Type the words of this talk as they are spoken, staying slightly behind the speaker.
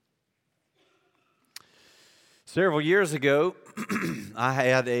Several years ago, I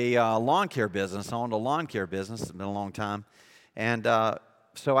had a lawn care business. I owned a lawn care business. It's been a long time. And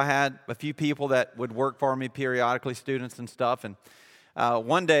so I had a few people that would work for me periodically, students and stuff. And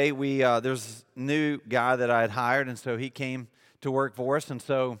one day, there's a new guy that I had hired, and so he came to work for us. And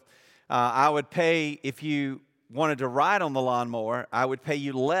so I would pay, if you wanted to ride on the lawnmower, I would pay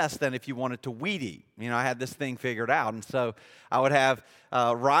you less than if you wanted to weed eat. You know, I had this thing figured out. And so I would have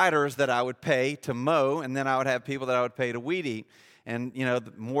riders that I would pay to mow, and then I would have people that I would pay to weed eat. And, you know,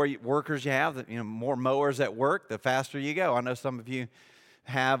 the more workers you have, the more mowers at work, the faster you go. I know some of you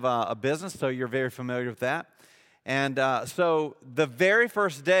have a business, so you're very familiar with that. And so the very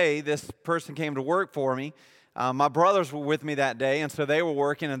first day this person came to work for me, my brothers were with me that day, and so they were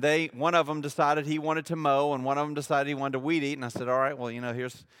working, and one of them decided he wanted to mow, and one of them decided he wanted to weed eat, and I said, all right, well,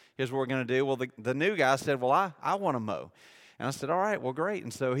 here's what we're going to do. Well, the new guy said, well, I want to mow. And I said, all right, well, great.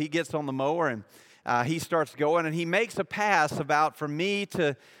 And so he gets on the mower, and he starts going, and he makes a pass about from me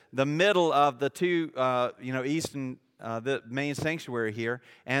to the middle of the two, eastern, the main sanctuary here,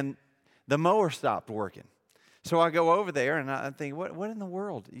 and the mower stopped working. So I go over there, and I think, what in the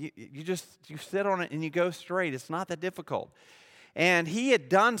world? You sit on it, and you go straight. It's not that difficult. And he had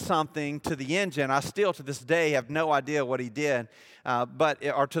done something to the engine. I still, to this day, have no idea what he did,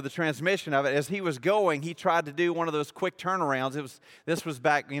 or to the transmission of it. As he was going, he tried to do one of those quick turnarounds. This was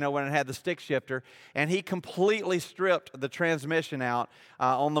back, when it had the stick shifter, and he completely stripped the transmission out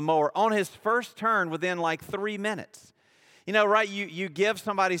on the mower on his first turn within like 3 minutes. Right, you give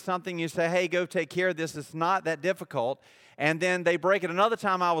somebody something, you say, hey, go take care of this. It's not that difficult. And then they break it. Another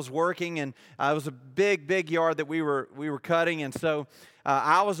time I was working, and it was a big yard that we were cutting. And so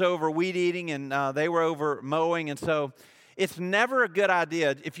I was over weed eating, and they were over mowing. And so it's never a good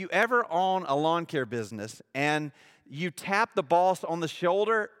idea. If you ever own a lawn care business and you tap the boss on the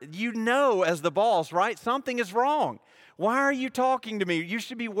shoulder, as the boss, right, something is wrong. Why are you talking to me? You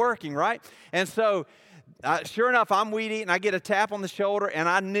should be working, right? And so sure enough, I'm weed eating, I get a tap on the shoulder, and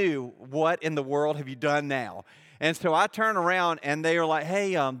I knew, what in the world have you done now? And so I turn around, and they are like,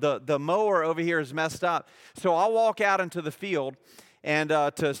 hey, the mower over here is messed up. So I walk out into the field and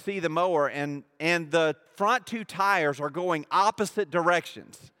to see the mower, and the front two tires are going opposite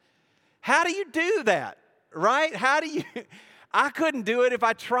directions. How do you do that, right? I couldn't do it if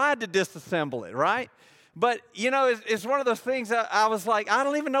I tried to disassemble it, right? But, it's one of those things that I was like, I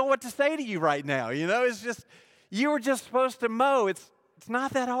don't even know what to say to you right now. It's just, you were just supposed to mow. It's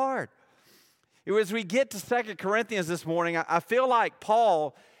not that hard. As we get to 2 Corinthians this morning, I feel like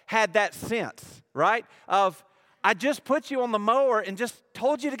Paul had that sense, right? Of, I just put you on the mower and just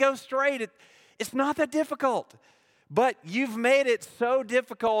told you to go straight. It's not that difficult. But you've made it so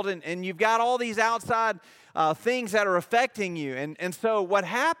difficult, and you've got all these outside things that are affecting you. And so what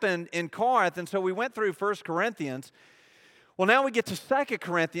happened in Corinth, and so we went through 1 Corinthians. Well, now we get to 2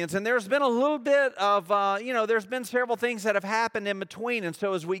 Corinthians, and there's been a little bit of, there's been several things that have happened in between. And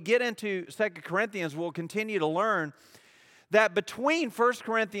so as we get into 2 Corinthians, we'll continue to learn that between 1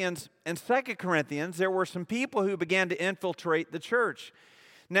 Corinthians and 2 Corinthians, there were some people who began to infiltrate the church.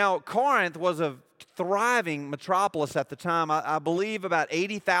 Now, Corinth was a thriving metropolis at the time. I believe about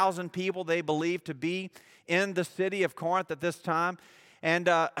 80,000 people they believed to be in the city of Corinth at this time. And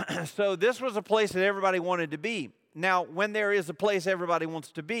so this was a place that everybody wanted to be. Now, when there is a place everybody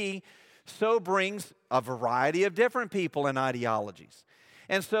wants to be, so brings a variety of different people and ideologies.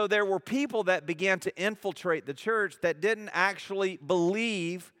 And so there were people that began to infiltrate the church that didn't actually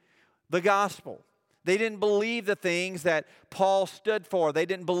believe the gospel. They didn't believe the things that Paul stood for. They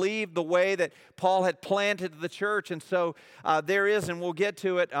didn't believe the way that Paul had planted the church. And so there is, and we'll get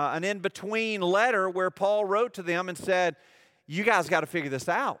to it, an in-between letter where Paul wrote to them and said, you guys got to figure this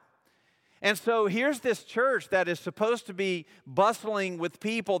out. And so here's this church that is supposed to be bustling with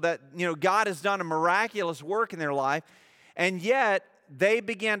people that, God has done a miraculous work in their life, and yet they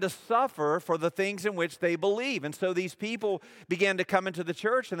began to suffer for the things in which they believe. And so these people began to come into the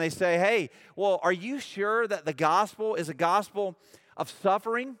church, and they say, hey, well, are you sure that the gospel is a gospel of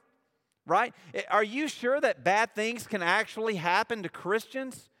suffering, right? Are you sure that bad things can actually happen to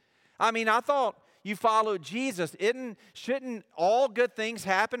Christians? I mean, I thought you followed Jesus. Shouldn't all good things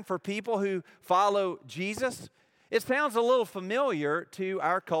happen for people who follow Jesus? It sounds a little familiar to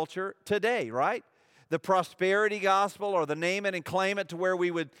our culture today, right? The prosperity gospel, or the name it and claim it, to where we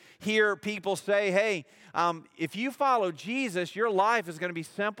would hear people say, hey, if you follow Jesus, your life is going to be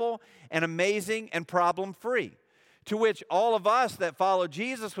simple and amazing and problem-free. To which all of us that follow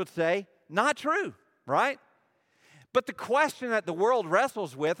Jesus would say, not true, right? But the question that the world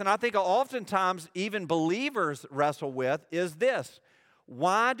wrestles with, and I think oftentimes even believers wrestle with, is this: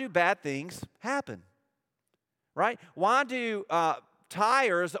 why do bad things happen? right? Why do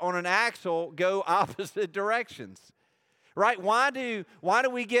tires on an axle go opposite directions? Right? Why do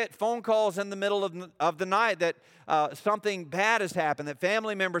we get phone calls in the middle of the night that something bad has happened, that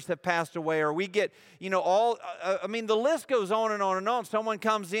family members have passed away, or we get, the list goes on and on and on. Someone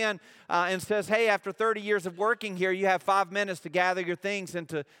comes in and says, hey, after 30 years of working here, you have 5 minutes to gather your things and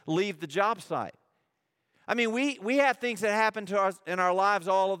to leave the job site. I mean, we have things that happen to us in our lives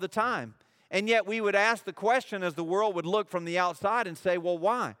all of the time. And yet we would ask the question, as the world would look from the outside and say, well,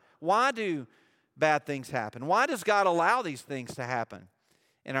 why? Why do bad things happen? Why does God allow these things to happen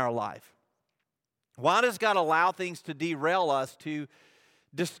in our life? Why does God allow things to derail us, to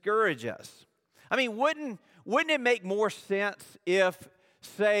discourage us? I mean, wouldn't it make more sense if,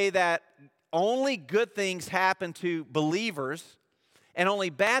 say, that only good things happen to believers and only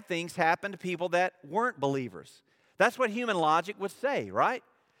bad things happen to people that weren't believers? That's what human logic would say, right?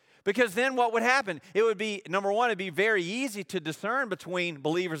 Because then what would happen? It would be, number one, it'd be very easy to discern between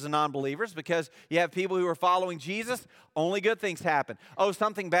believers and non-believers, because you have people who are following Jesus, only good things happen. Oh,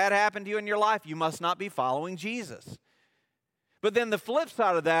 something bad happened to you in your life, you must not be following Jesus. But then the flip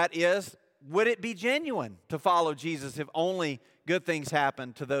side of that is, would it be genuine to follow Jesus if only good things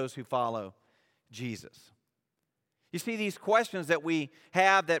happen to those who follow Jesus? You see, these questions that we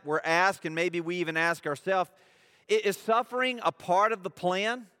have, that we're asked, and maybe we even ask ourselves, is suffering a part of the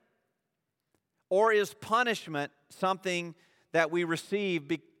plan? Or is punishment something that we receive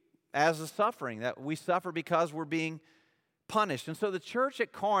as a suffering, that we suffer because we're being punished? And so the church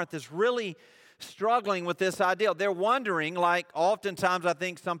at Corinth is really struggling with this idea. They're wondering, like oftentimes I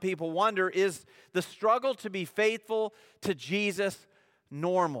think some people wonder, is the struggle to be faithful to Jesus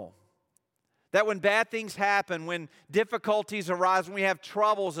normal? That when bad things happen, when difficulties arise, when we have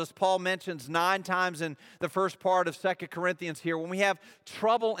troubles, as Paul mentions 9 times in the first part of 2 Corinthians here, when we have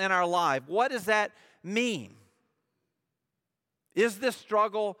trouble in our life, what does that mean? Is this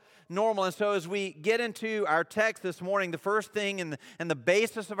struggle normal? And so as we get into our text this morning, the first thing and the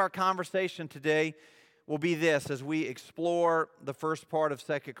basis of our conversation today will be this, as we explore the first part of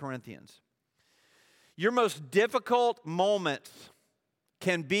 2 Corinthians. Your most difficult moments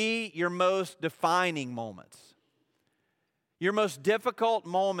can be your most defining moments. Your most difficult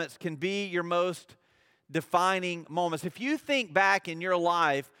moments can be your most defining moments. If you think back in your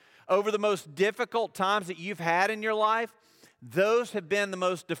life over the most difficult times that you've had in your life, those have been the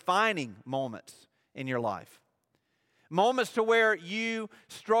most defining moments in your life. Moments to where you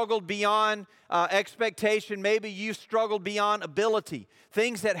struggled beyond expectation. Maybe you struggled beyond ability.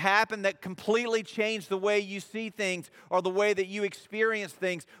 Things that happened that completely changed the way you see things, or the way that you experience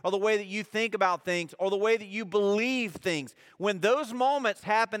things, or the way that you think about things, or the way that you believe things. When those moments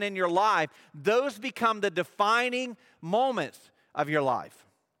happen in your life, those become the defining moments of your life.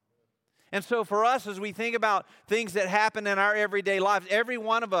 And so for us, as we think about things that happen in our everyday lives, every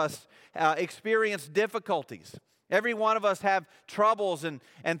one of us experience difficulties. Every one of us have troubles and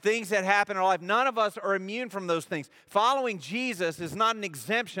things that happen in our life. None of us are immune from those things. Following Jesus is not an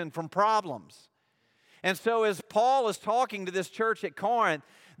exemption from problems. And so as Paul is talking to this church at Corinth,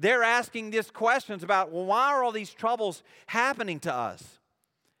 they're asking these questions about, well, why are all these troubles happening to us?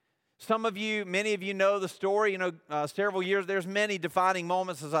 Many of you know the story. Several years, there's many defining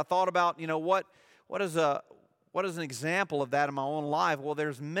moments as I thought about, what is an example of that in my own life? Well,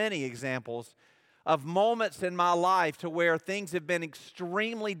 there's many examples of moments in my life to where things have been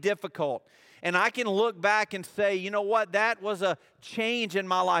extremely difficult. And I can look back and say, you know what, that was a change in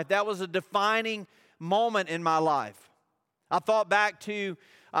my life. That was a defining moment in my life. I thought back to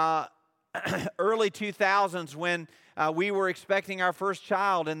early 2000s when we were expecting our first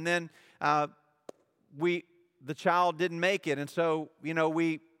child, and then the child didn't make it. And so,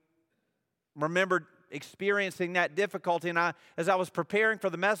 we remembered experiencing that difficulty. And as I was preparing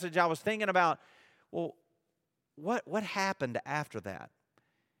for the message, I was thinking about, well, what happened after that?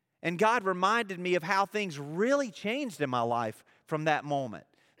 And God reminded me of how things really changed in my life from that moment.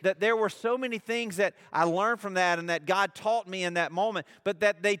 That there were so many things that I learned from that and that God taught me in that moment, but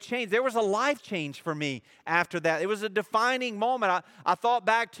that they changed. There was a life change for me after that. It was a defining moment. I thought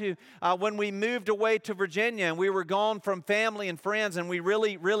back to when we moved away to Virginia and we were gone from family and friends, and we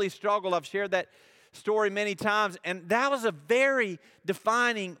really, really struggled. I've shared that story many times, and that was a very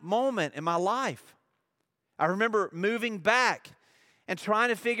defining moment in my life. I remember moving back and trying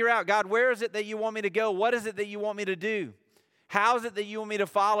to figure out, God, where is it that you want me to go? What is it that you want me to do? How is it that you want me to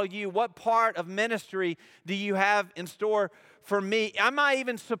follow you? What part of ministry do you have in store for me? Am I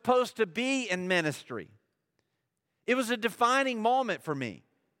even supposed to be in ministry? It was a defining moment for me,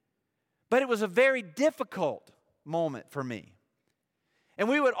 but it was a very difficult moment for me. And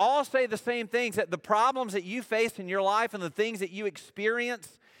we would all say the same things, that the problems that you face in your life and the things that you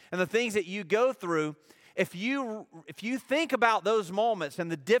experience and the things that you go through, if you think about those moments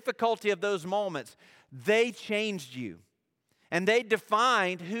and the difficulty of those moments, they changed you. And they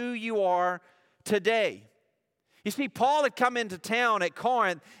defined who you are today. You see, Paul had come into town at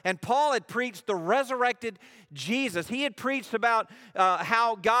Corinth, and Paul had preached the resurrected Jesus. He had preached about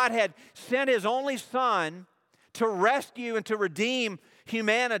how God had sent His only Son to rescue and to redeem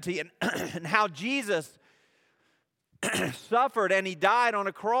humanity, and, and how Jesus suffered and He died on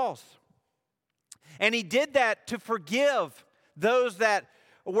a cross. And He did that to forgive those that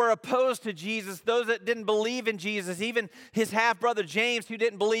were opposed to Jesus, those that didn't believe in Jesus, even his half-brother James, who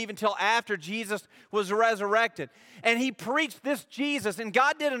didn't believe until after Jesus was resurrected. And he preached this Jesus, and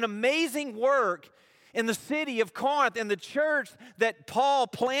God did an amazing work in the city of Corinth, in the church that Paul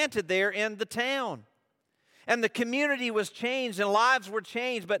planted there in the town. And the community was changed and lives were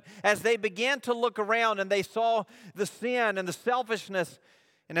changed, but as they began to look around and they saw the sin and the selfishness,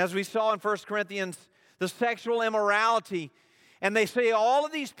 and as we saw in 1 Corinthians, the sexual immorality, and they see all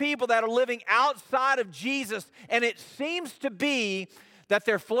of these people that are living outside of Jesus, and it seems to be that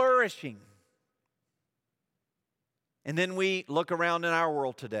they're flourishing. And then we look around in our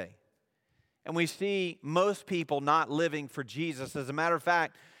world today, and we see most people not living for Jesus. As a matter of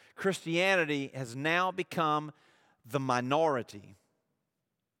fact, Christianity has now become the minority.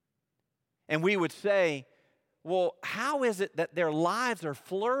 And we would say, well, how is it that their lives are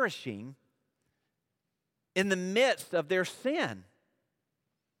flourishing in the midst of their sin?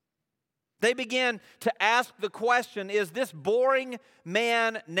 They began to ask the question, is this boring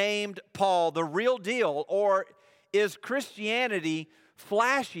man named Paul the real deal, or is Christianity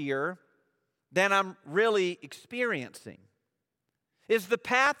flashier than I'm really experiencing? Is the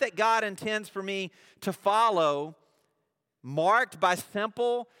path that God intends for me to follow marked by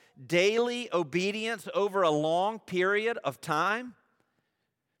simple daily obedience over a long period of time?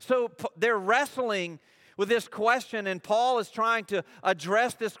 So they're wrestling with this question, and Paul is trying to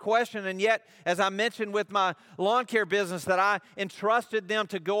address this question. And yet, as I mentioned with my lawn care business, that I entrusted them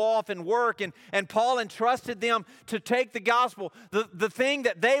to go off and work, and Paul entrusted them to take the gospel, the thing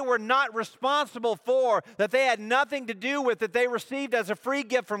that they were not responsible for, that they had nothing to do with, that they received as a free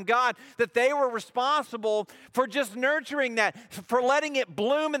gift from God, that they were responsible for just nurturing that, for letting it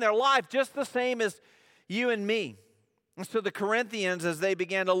bloom in their life, just the same as you and me. And so the Corinthians, as they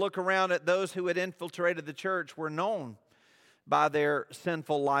began to look around at those who had infiltrated the church, were known by their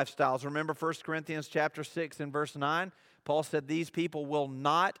sinful lifestyles. Remember 1 Corinthians chapter 6 and verse 9? Paul said, these people will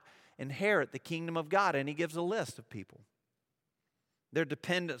not inherit the kingdom of God. And he gives a list of people. Their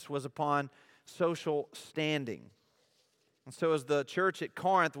dependence was upon social standing. And so as the church at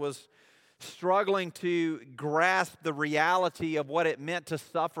Corinth was struggling to grasp the reality of what it meant to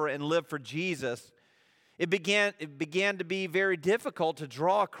suffer and live for Jesus, it began to be very difficult to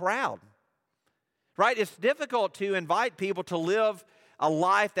draw a crowd, right? It's difficult to invite people to live a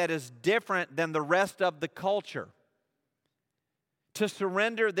life that is different than the rest of the culture, to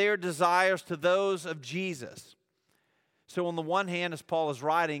surrender their desires to those of Jesus. So on the one hand, as Paul is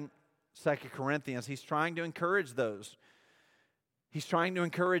writing 2 Corinthians, he's trying to encourage those. He's trying to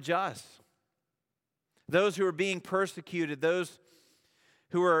encourage us. Those who are being persecuted, those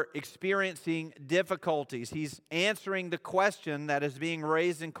who are experiencing difficulties. He's answering the question that is being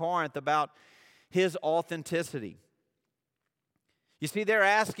raised in Corinth about his authenticity. You see, they're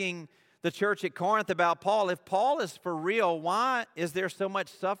asking the church at Corinth about Paul. If Paul is for real, why is there so much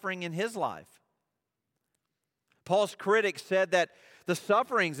suffering in his life? Paul's critics said that the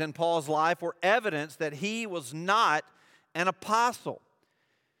sufferings in Paul's life were evidence that he was not an apostle.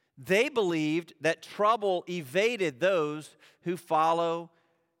 They believed that trouble evaded those who follow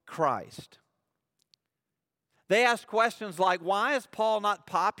Christ. They asked questions like, why is Paul not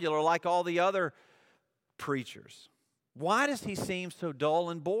popular like all the other preachers? Why does he seem so dull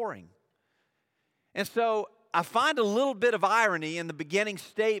and boring? And so I find a little bit of irony in the beginning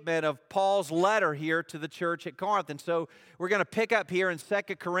statement of Paul's letter here to the church at Corinth. And so we're going to pick up here in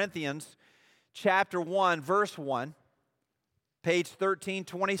 2 Corinthians chapter 1, verse 1, page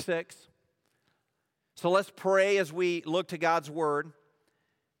 1326. So let's pray as we look to God's word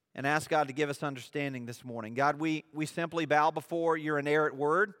and ask God to give us understanding this morning. God, we simply bow before your inerrant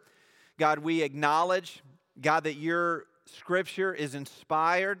word. God, we acknowledge, God, that your scripture is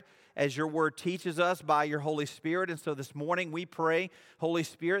inspired as your word teaches us by your Holy Spirit. And so this morning we pray, Holy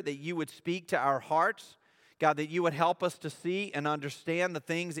Spirit, that you would speak to our hearts. God, that you would help us to see and understand the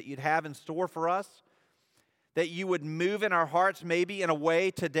things that you'd have in store for us. That you would move in our hearts maybe in a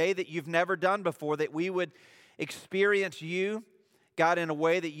way today that you've never done before. That we would experience you God, in a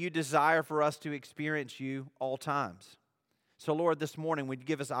way that you desire for us to experience you all times. So, Lord, this morning, would you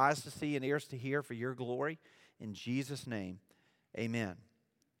give us eyes to see and ears to hear for your glory? In Jesus' name, amen.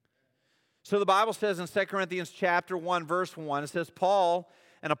 So the Bible says in 2 Corinthians chapter 1, verse 1, it says, Paul,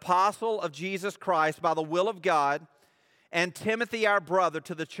 an apostle of Jesus Christ by the will of God, and Timothy our brother,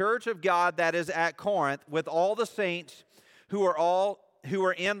 to the church of God that is at Corinth, with all the saints who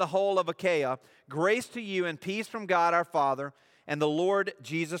are in the whole of Achaia, grace to you and peace from God our Father and the Lord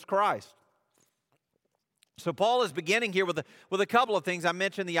Jesus Christ. So Paul is beginning here with a couple of things. I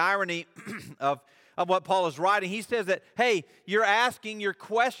mentioned the irony of what Paul is writing. He says that, hey, you're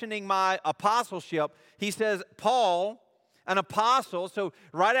questioning my apostleship. He says, Paul, an apostle, so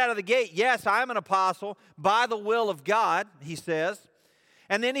right out of the gate, yes, I'm an apostle by the will of God, he says.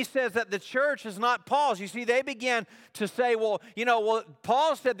 And then he says that the church is not Paul's. You see, they began to say, well,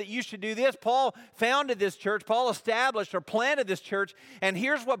 Paul said that you should do this. Paul founded this church. Paul established or planted this church. And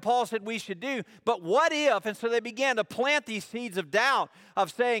here's what Paul said we should do. But what if? And so they began to plant these seeds of doubt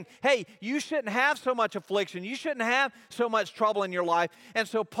of saying, hey, you shouldn't have so much affliction. You shouldn't have so much trouble in your life. And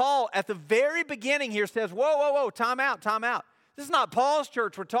so Paul, at the very beginning here, says, whoa, time out. This is not Paul's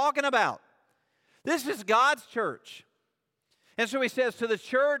church we're talking about. This is God's church. And so he says, to the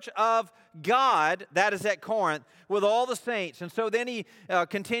church of God, that is at Corinth, with all the saints. And so then he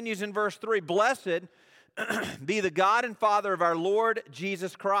continues in verse 3, Blessed be the God and Father of our Lord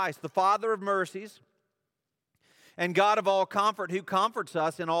Jesus Christ, the Father of mercies and God of all comfort, who comforts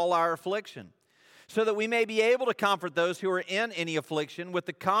us in all our affliction, so that we may be able to comfort those who are in any affliction with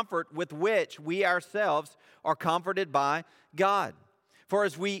the comfort with which we ourselves are comforted by God. For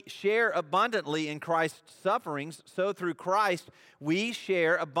as we share abundantly in Christ's sufferings, so through Christ we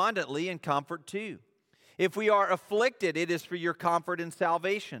share abundantly in comfort too. If we are afflicted, it is for your comfort and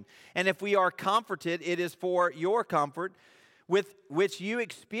salvation. And if we are comforted, it is for your comfort, with which you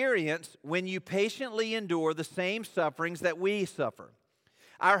experience when you patiently endure the same sufferings that we suffer.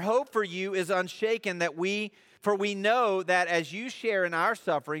 Our hope for you is unshaken, for we know that as you share in our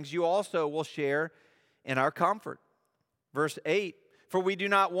sufferings, you also will share in our comfort. Verse 8. For we do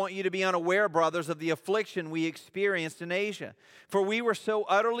not want you to be unaware, brothers, of the affliction we experienced in Asia. For we were so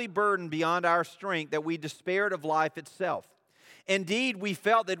utterly burdened beyond our strength that we despaired of life itself. Indeed, we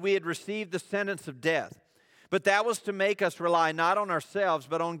felt that we had received the sentence of death. But that was to make us rely not on ourselves,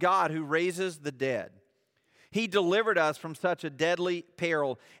 but on God who raises the dead. He delivered us from such a deadly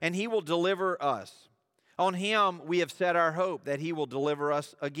peril, and He will deliver us. On Him we have set our hope that He will deliver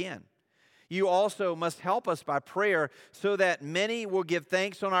us again. You also must help us by prayer so that many will give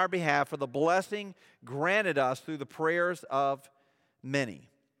thanks on our behalf for the blessing granted us through the prayers of many.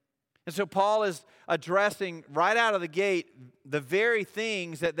 And so Paul is addressing right out of the gate the very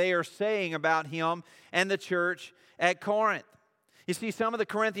things that they are saying about him and the church at Corinth. You see, some of the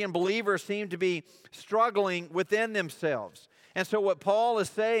Corinthian believers seem to be struggling within themselves. And so what Paul is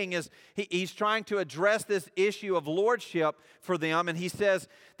saying is he's trying to address this issue of lordship for them. And he says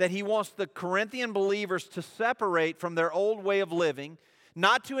that he wants the Corinthian believers to separate from their old way of living,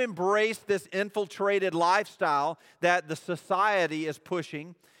 not to embrace this infiltrated lifestyle that the society is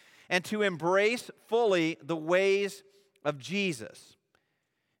pushing, and to embrace fully the ways of Jesus.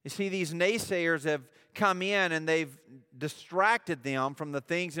 You see, these naysayers have come in and they've distracted them from the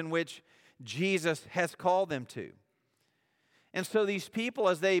things in which Jesus has called them to. And so these people,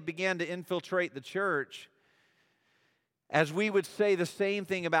 as they began to infiltrate the church, as we would say the same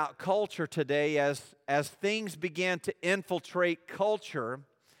thing about culture today, as things began to infiltrate culture,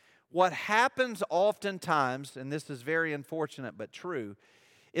 what happens oftentimes, and this is very unfortunate but true,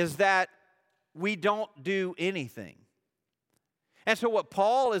 is that we don't do anything. And so what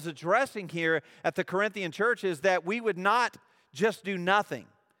Paul is addressing here at the Corinthian church is that we would not just do nothing.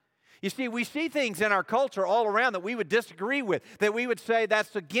 You see, we see things in our culture all around that we would disagree with, that we would say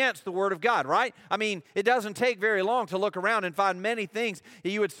that's against the Word of God, right? I mean, it doesn't take very long to look around and find many things that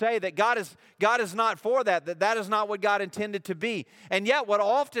you would say that God is not for that is not what God intended to be. And yet what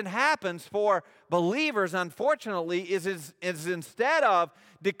often happens for believers, unfortunately, is instead of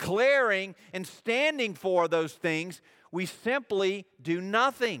declaring and standing for those things, we simply do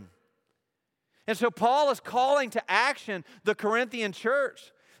nothing. And so Paul is calling to action the Corinthian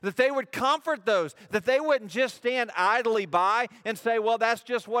church, that they would comfort those, that they wouldn't just stand idly by and say, well, that's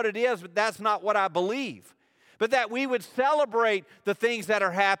just what it is, but that's not what I believe. But that we would celebrate the things that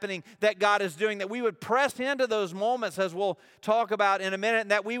are happening, that God is doing, that we would press into those moments, as we'll talk about in a minute,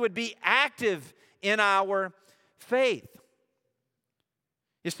 and that we would be active in our faith.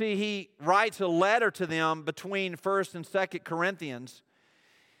 You see, he writes a letter to them between 1st and 2nd Corinthians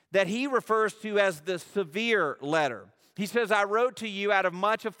that he refers to as the severe letter. He says, I wrote to you out of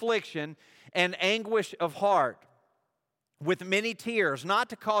much affliction and anguish of heart, with many tears, not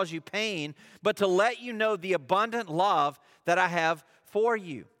to cause you pain, but to let you know the abundant love that I have for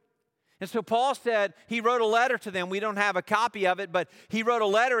you. And so Paul said, he wrote a letter to them. We don't have a copy of it, but he wrote a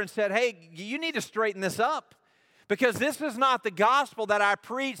letter and said, hey, you need to straighten this up. Because this is not the gospel that I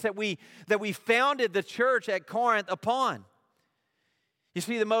preach, that we founded the church at Corinth upon. You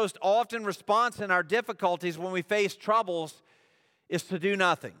see, the most often response in our difficulties when we face troubles is to do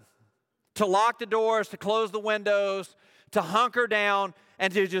nothing. To lock the doors, to close the windows, to hunker down,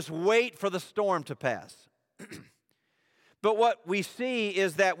 and to just wait for the storm to pass. But what we see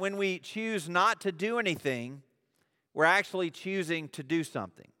is that when we choose not to do anything, we're actually choosing to do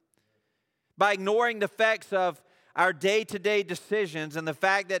something. By ignoring the effects of our day-to-day decisions and the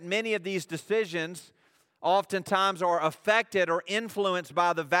fact that many of these decisions oftentimes are affected or influenced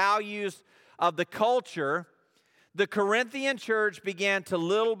by the values of the culture, the Corinthian church began to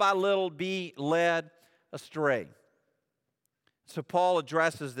little by little be led astray. So Paul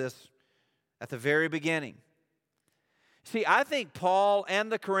addresses this at the very beginning. See, I think Paul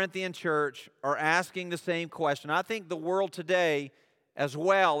and the Corinthian church are asking the same question. I think the world today as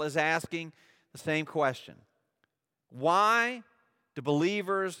well is asking the same question. Why do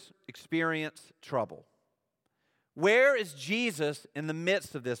believers experience trouble? Where is Jesus in the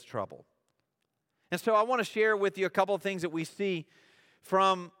midst of this trouble? And so I want to share with you a couple of things that we see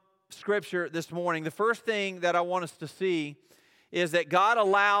from Scripture this morning. The first thing that I want us to see is that God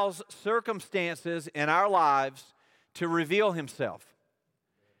allows circumstances in our lives to reveal Himself.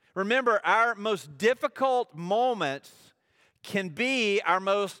 Remember, our most difficult moments can be our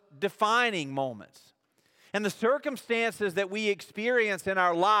most defining moments. And the circumstances that we experience in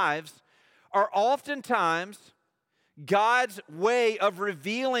our lives are oftentimes God's way of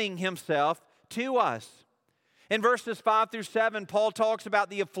revealing Himself to us. In verses 5 through 7, Paul talks about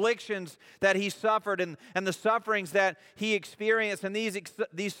the afflictions that he suffered and the sufferings that he experienced. And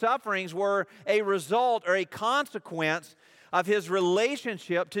these sufferings were a result or a consequence of his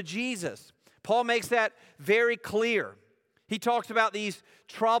relationship to Jesus. Paul makes that very clear. He talks about these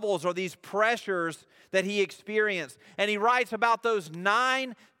troubles or these pressures that he experienced. And he writes about those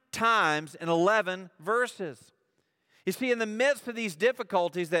 9 times in 11 verses. You see, in the midst of these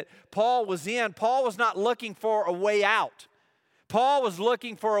difficulties that Paul was in, Paul was not looking for a way out. Paul was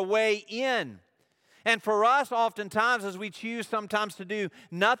looking for a way in. And for us, oftentimes, as we choose sometimes to do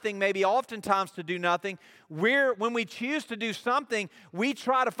nothing, maybe oftentimes to do nothing, when we choose to do something, we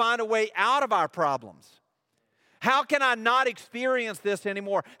try to find a way out of our problems. How can I not experience this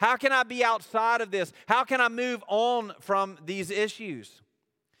anymore? How can I be outside of this? How can I move on from these issues?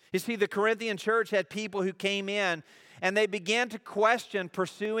 You see, the Corinthian church had people who came in and they began to question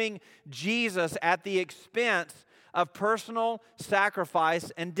pursuing Jesus at the expense of personal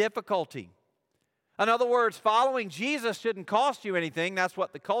sacrifice and difficulty. In other words, following Jesus shouldn't cost you anything. That's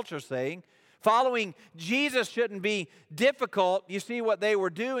what the culture's saying. Following Jesus shouldn't be difficult. You see, what they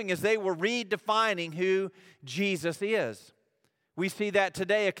were doing is they were redefining who Jesus is. We see that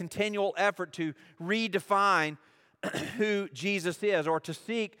today, a continual effort to redefine who Jesus is, or to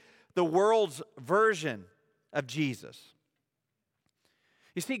seek the world's version of Jesus.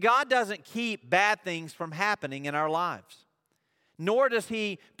 You see, God doesn't keep bad things from happening in our lives, nor does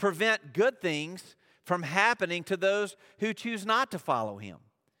He prevent good things from happening to those who choose not to follow Him.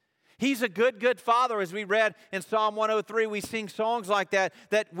 He's a good, good Father. As we read in Psalm 103, we sing songs like that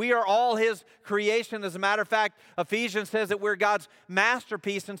we are all His creation. As a matter of fact, Ephesians says that we're God's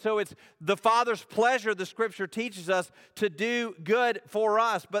masterpiece, and so it's the Father's pleasure, the Scripture teaches us, to do good for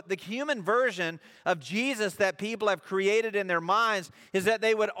us. But the human version of Jesus that people have created in their minds is that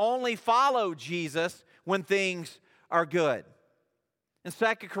they would only follow Jesus when things are good. In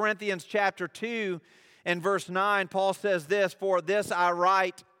 2 Corinthians chapter 2 and verse 9, Paul says this, "For this I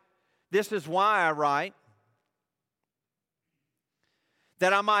write, this is why I write,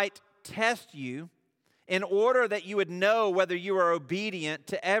 that I might test you in order that you would know whether you are obedient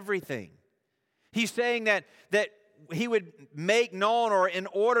to everything." He's saying that he would make known, or in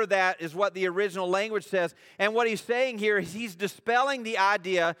order that is what the original language says. And what he's saying here is he's dispelling the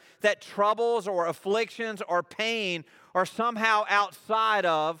idea that troubles or afflictions or pain are somehow outside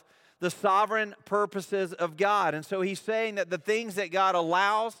of the sovereign purposes of God. And so he's saying that the things that God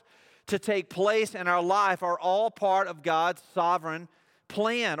allows to take place in our life are all part of God's sovereign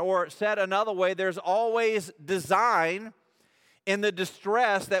plan. Or said another way, there's always design in the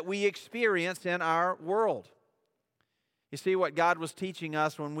distress that we experience in our world. You see, what God was teaching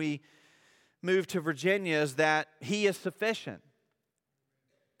us when we moved to Virginia is that He is sufficient.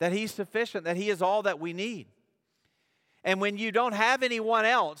 That He's sufficient, that He is all that we need. And when you don't have anyone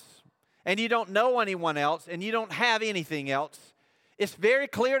else, and you don't know anyone else, and you don't have anything else, it's very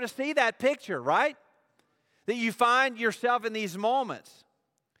clear to see that picture, right? That you find yourself in these moments.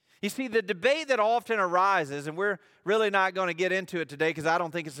 You see, the debate that often arises, and we're really not going to get into it today because I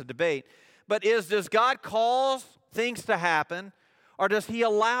don't think it's a debate, but does God cause things to happen, or does He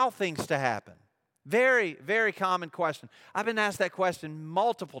allow things to happen? Very, very common question. I've been asked that question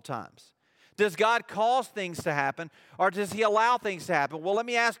multiple times. Does God cause things to happen, or does He allow things to happen? Well, let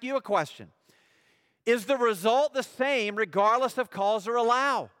me ask you a question. Is the result the same regardless of cause or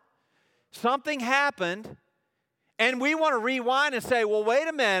allow? Something happened, and we want to rewind and say, well, wait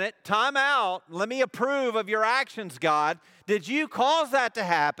a minute, time out. Let me approve of your actions, God. Did you cause that to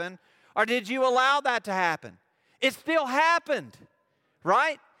happen, or did you allow that to happen? It still happened,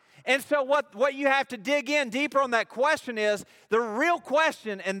 right? And so what you have to dig in deeper on that question is, the real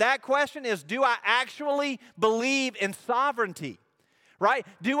question, and that question is, do I actually believe in sovereignty, right?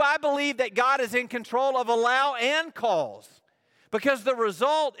 Do I believe that God is in control of allow and cause? Because the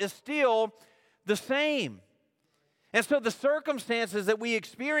result is still the same. And so the circumstances that we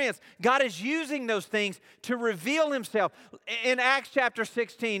experience, God is using those things to reveal Himself. In Acts chapter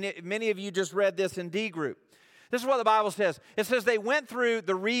 16, many of you just read this in D group. This is what the Bible says. It says they went through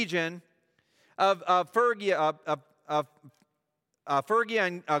the region of Phrygia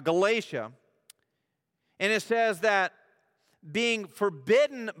and Galatia. And it says that being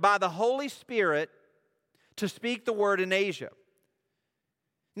forbidden by the Holy Spirit to speak the word in Asia.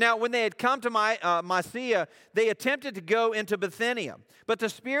 Now, when they had come to Mysia, they attempted to go into Bithynia, but the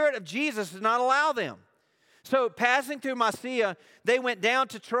Spirit of Jesus did not allow them. So, passing through Mysia, they went down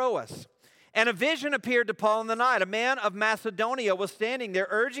to Troas. And a vision appeared to Paul in the night. A man of Macedonia was standing there,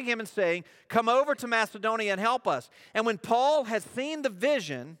 urging him and saying, come over to Macedonia and help us. And when Paul had seen the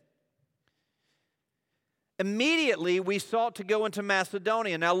vision, immediately we sought to go into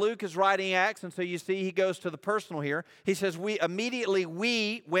Macedonia. Now Luke is writing Acts, and so you see he goes to the personal here. He says, we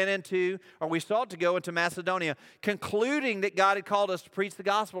sought to go into Macedonia, concluding that God had called us to preach the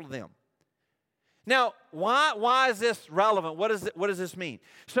gospel to them. Now, why is this relevant? What does this mean?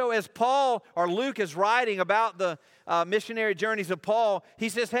 So as Paul or Luke is writing about the missionary journeys of Paul, he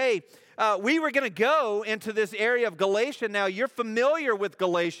says, hey, we were going to go into this area of Galatia. Now, you're familiar with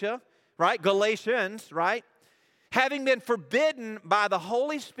Galatia, right? Galatians, right? Having been forbidden by the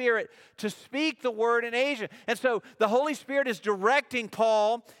Holy Spirit to speak the word in Asia. And so the Holy Spirit is directing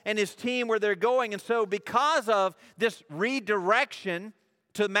Paul and his team where they're going. And so because of this redirection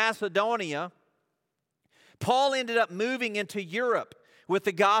to Macedonia, Paul ended up moving into Europe with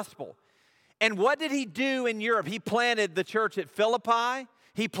the gospel. And what did he do in Europe? He planted the church at Philippi,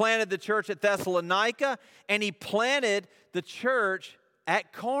 he planted the church at Thessalonica, and he planted the church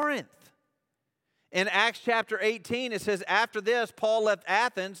at Corinth. In Acts chapter 18, it says, after this, Paul left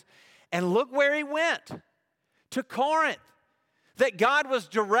Athens, and look where he went, to Corinth. That God was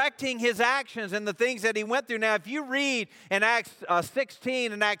directing his actions and the things that he went through. Now, if you read in Acts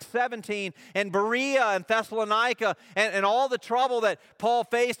 16 and Acts 17 and Berea and Thessalonica and all the trouble that Paul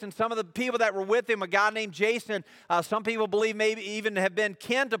faced and some of the people that were with him, a guy named Jason, some people believe maybe even have been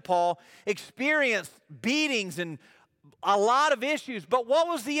kin to Paul, experienced beatings and a lot of issues. But what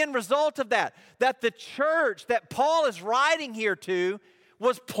was the end result of that? That the church that Paul is writing here to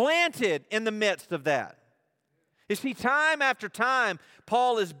was planted in the midst of that. You see, time after time,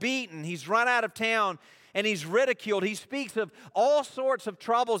 Paul is beaten, he's run out of town, and he's ridiculed. He speaks of all sorts of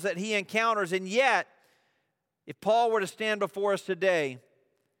troubles that he encounters, and yet, if Paul were to stand before us today,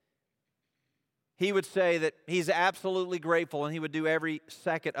 he would say that he's absolutely grateful, and he would do every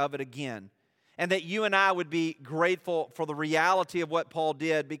second of it again. And that you and I would be grateful for the reality of what Paul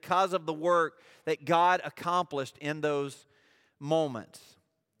did because of the work that God accomplished in those moments.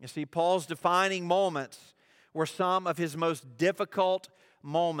 You see, Paul's defining moments were some of his most difficult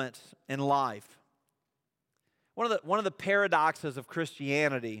moments in life. One of the paradoxes of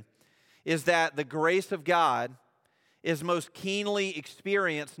Christianity is that the grace of God is most keenly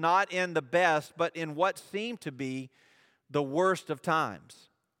experienced not in the best, but in what seem to be the worst of times.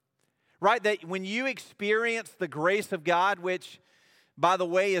 Right? That when you experience the grace of God, which, by the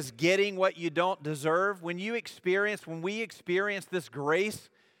way, is getting what you don't deserve, when we experience this grace,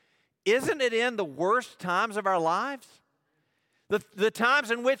 isn't it in the worst times of our lives? The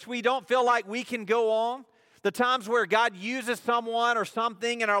times in which we don't feel like we can go on, the times where God uses someone or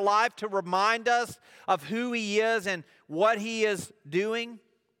something in our life to remind us of who He is and what He is doing.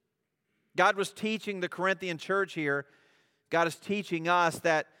 God was teaching the Corinthian church here, God is teaching us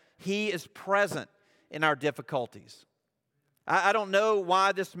that He is present in our difficulties. I don't know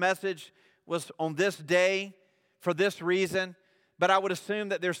why this message was on this day for this reason, but I would assume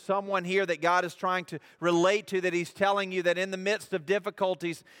that there's someone here that God is trying to relate to, that He's telling you that in the midst of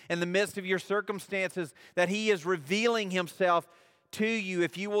difficulties, in the midst of your circumstances, that He is revealing Himself to you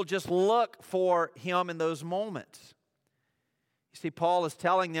if you will just look for Him in those moments. You see, Paul is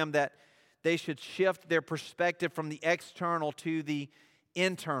telling them that they should shift their perspective from the external to the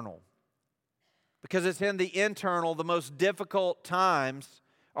internal. Because it's in the internal the most difficult times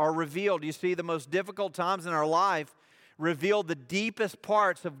are revealed. You see, the most difficult times in our life reveal the deepest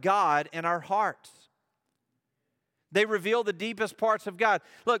parts of God in our hearts. They reveal the deepest parts of God.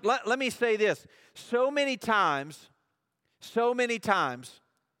 Look, let me say this. So many times,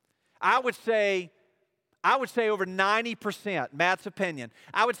 I would say over 90%, Matt's opinion,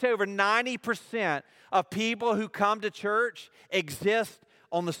 I would say over 90% of people who come to church exist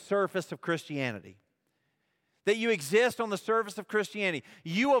on the surface of Christianity. That you exist on the surface of Christianity.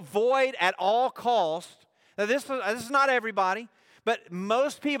 You avoid at all costs. Now, this is not everybody, but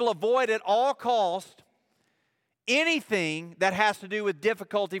most people avoid at all costs anything that has to do with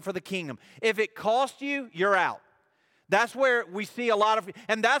difficulty for the kingdom. If it costs you, you're out. That's where we see a lot of,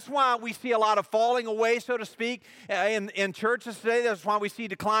 and that's why we see a lot of falling away, so to speak, in churches today. That's why we see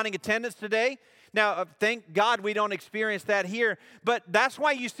declining attendance today. Now, thank God we don't experience that here, but that's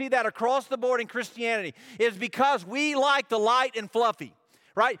why you see that across the board in Christianity, is because we like the light and fluffy.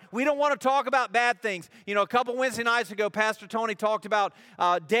 Right? We don't want to talk about bad things. You know, a couple Wednesday nights ago, Pastor Tony talked about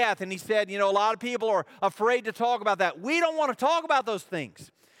death, and he said, you know, a lot of people are afraid to talk about that. We don't want to talk about those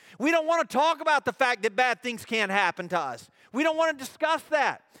things. We don't want to talk about the fact that bad things can happen to us. We don't want to discuss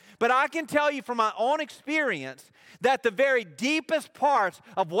that. But I can tell you from my own experience that the very deepest parts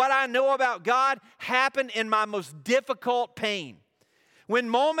of what I know about God happen in my most difficult pain. When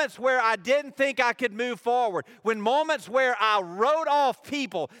moments where I didn't think I could move forward, when moments where I wrote off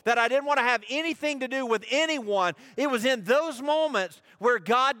people that I didn't want to have anything to do with anyone, it was in those moments where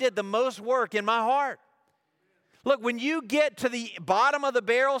God did the most work in my heart. Look, when you get to the bottom of the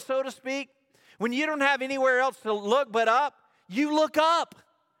barrel, so to speak, when you don't have anywhere else to look but up, you look up.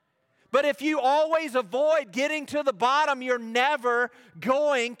 But if you always avoid getting to the bottom, you're never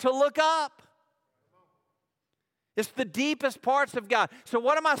going to look up. It's the deepest parts of God. So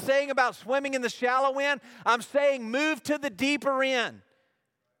what am I saying about swimming in the shallow end? I'm saying move to the deeper end.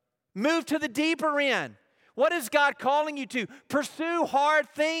 Move to the deeper end. What is God calling you to? Pursue hard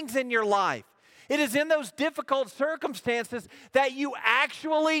things in your life. It is in those difficult circumstances that you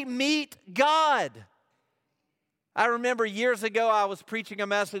actually meet God. I remember years ago I was preaching a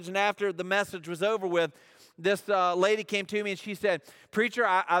message, and after the message was over with, this lady came to me and she said, "Preacher,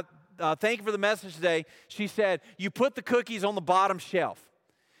 I thank you for the message today." She said, "You put the cookies on the bottom shelf."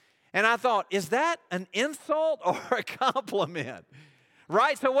 And I thought, is that an insult or a compliment?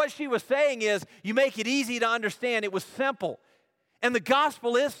 Right? So what she was saying is, you make it easy to understand. It was simple. And the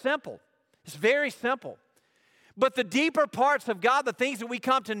gospel is simple. It's very simple. But the deeper parts of God, the things that we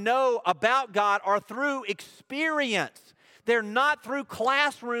come to know about God, are through experience. They're not through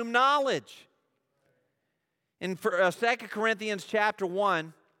classroom knowledge. In 2 Corinthians chapter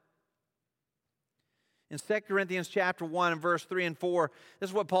 1, in 2 Corinthians chapter 1 and verse 3 and 4, this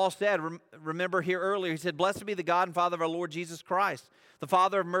is what Paul said. Remember here earlier, he said, "Blessed be the God and Father of our Lord Jesus Christ, the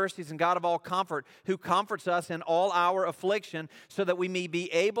Father of mercies and God of all comfort, who comforts us in all our affliction, so that we may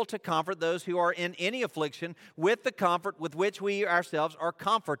be able to comfort those who are in any affliction with the comfort with which we ourselves are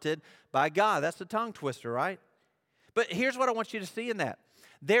comforted by God." That's a tongue twister, right? But here's what I want you to see in that.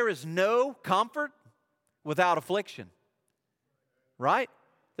 There is no comfort without affliction, right?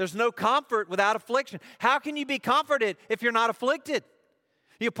 There's no comfort without affliction. How can you be comforted if you're not afflicted?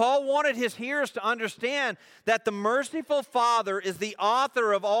 Paul wanted his hearers to understand that the merciful Father is the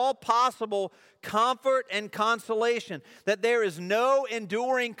author of all possible comfort and consolation, that there is no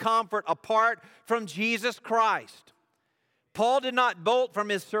enduring comfort apart from Jesus Christ. Paul did not bolt from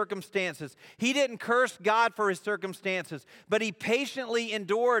his circumstances. He didn't curse God for his circumstances, but he patiently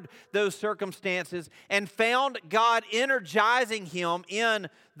endured those circumstances and found God energizing him in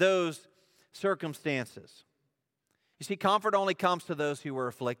those circumstances. You see, comfort only comes to those who were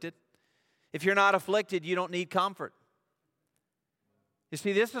afflicted. If you're not afflicted, you don't need comfort. You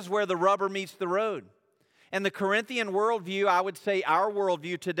see, this is where the rubber meets the road. And the Corinthian worldview, I would say our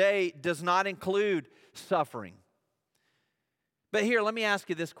worldview today, does not include suffering. But here, let me ask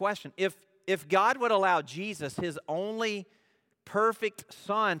you this question. If God would allow Jesus, his only perfect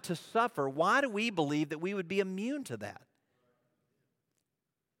Son, to suffer, why do we believe that we would be immune to that?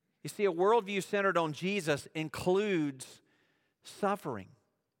 You see, a worldview centered on Jesus includes suffering.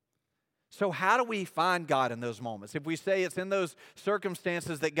 So how do we find God in those moments? If we say it's in those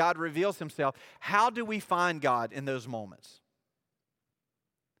circumstances that God reveals himself, how do we find God in those moments?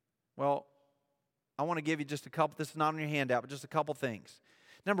 Well, I want to give you just a couple, this is not on your handout, but just a couple things.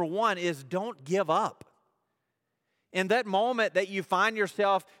 Number one is don't give up. In that moment that you find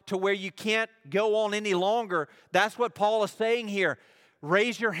yourself to where you can't go on any longer, that's what Paul is saying here.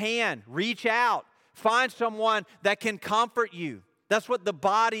 Raise your hand, reach out, find someone that can comfort you. That's what the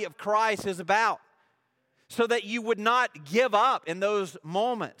body of Christ is about, so that you would not give up in those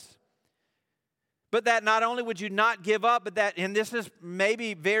moments. But that not only would you not give up, but that, and this is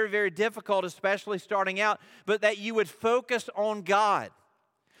maybe very, very difficult, especially starting out, but that you would focus on God.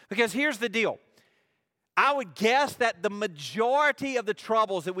 Because here's the deal. I would guess that the majority of the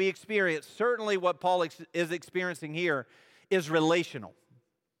troubles that we experience, certainly what Paul is experiencing here, is relational,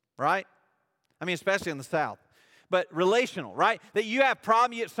 right? I mean, especially in the South. But relational, right? That you have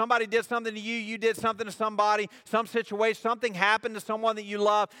problems, somebody did something to you, you did something to somebody, some situation, something happened to someone that you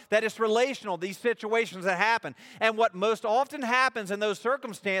love, that it's relational, these situations that happen. And what most often happens in those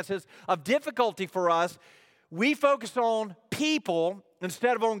circumstances of difficulty for us, we focus on people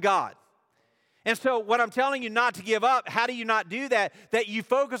instead of on God. And so what I'm telling you not to give up, how do you not do that? That you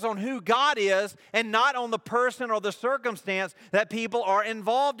focus on who God is and not on the person or the circumstance that people are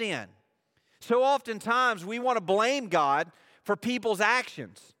involved in. So oftentimes we want to blame God for people's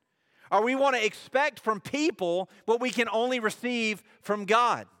actions, or we want to expect from people what we can only receive from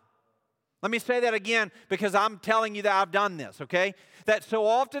God. Let me say that again, because I'm telling you that I've done this, okay? That so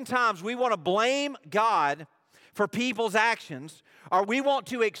oftentimes we want to blame God for people's actions, or we want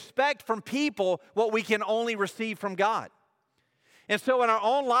to expect from people what we can only receive from God. And so in our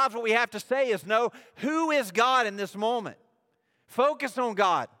own lives, what we have to say is, no, who is God in this moment? Focus on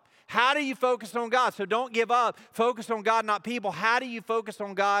God. How do you focus on God? So don't give up. Focus on God, not people. How do you focus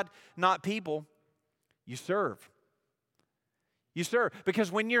on God, not people? You serve. You serve.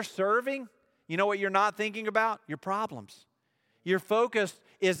 Because when you're serving, you know what you're not thinking about? Your problems. Your focus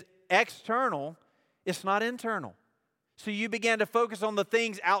is external. It's not internal. So you begin to focus on the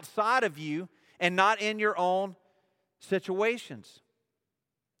things outside of you and not in your own situations.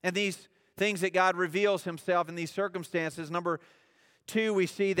 And these things that God reveals himself in these circumstances. Number 2, we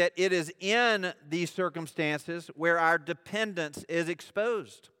see that it is in these circumstances where our dependence is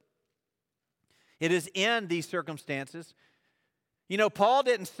exposed. It is in these circumstances. You know, Paul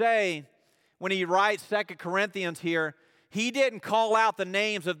didn't say, when he writes 2 Corinthians here, he didn't call out the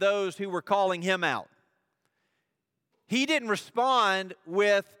names of those who were calling him out. He didn't respond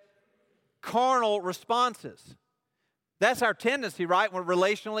with carnal responses. That's our tendency, right? When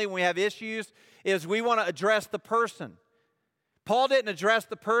relationally, when we have issues, is we want to address the person. Paul didn't address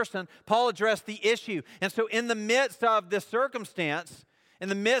the person. Paul addressed the issue. And so in the midst of this circumstance, in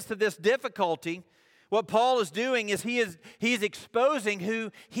the midst of this difficulty, what Paul is doing is he's exposing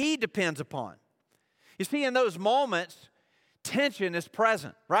who he depends upon. You see, in those moments, tension is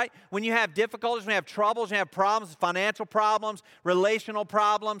present, right? When you have difficulties, when you have troubles, when you have problems, financial problems, relational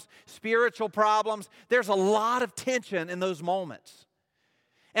problems, spiritual problems, there's a lot of tension in those moments.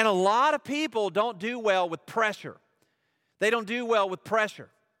 And a lot of people don't do well with pressure. They don't do well with pressure.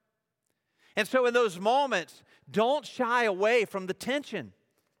 And so in those moments, don't shy away from the tension.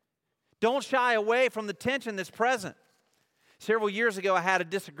 Don't shy away from the tension that's present. Several years ago, I had a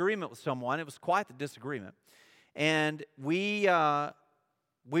disagreement with someone. It was quite the disagreement. And we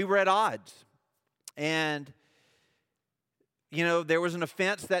were at odds. And, you know, there was an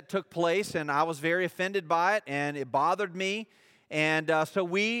offense that took place, and I was very offended by it, and it bothered me. And so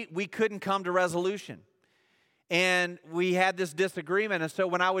we couldn't come to resolution. And we had this disagreement, and so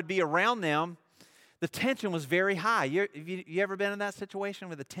when I would be around them, the tension was very high. You ever been in that situation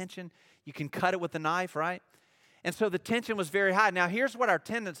where the tension, you can cut it with a knife, right? And so the tension was very high. Now, here's what our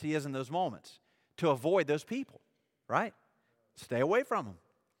tendency is in those moments: to avoid those people, right? Stay away from them.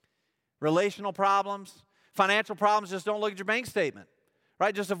 Relational problems, financial problems, just don't look at your bank statement,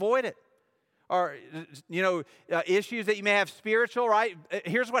 right? Just avoid it. Or, you know, issues that you may have spiritual, right?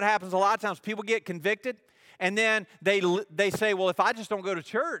 Here's what happens a lot of times. People get convicted. And then they say, well, if I just don't go to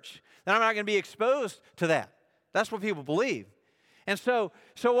church, then I'm not going to be exposed to that. That's what people believe. And so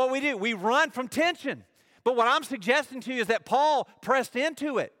what we do, we run from tension. But what I'm suggesting to you is that Paul pressed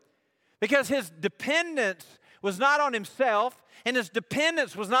into it, because his dependence was not on himself, and his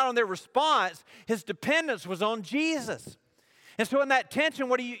dependence was not on their response. His dependence was on Jesus. And so in that tension,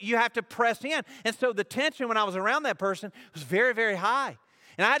 what do you have to press in? And so the tension when I was around that person was very, very high.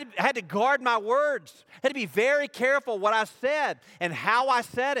 And I had to guard my words. I had to be very careful what I said and how I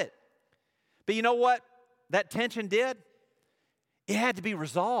said it. But you know what that tension did? It had to be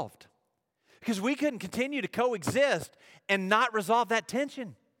resolved. because we couldn't continue to coexist and not resolve that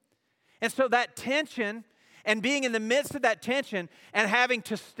tension. And so that tension and being in the midst of that tension and having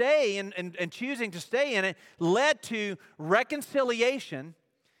to stay and choosing to stay in it led to reconciliation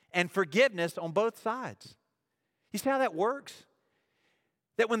and forgiveness on both sides. You see how that works?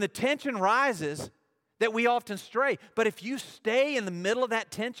 That when the tension rises, that we often stray. But if you stay in the middle of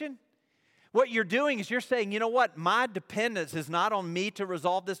that tension, what you're doing is you're saying, you know what? My dependence is not on me to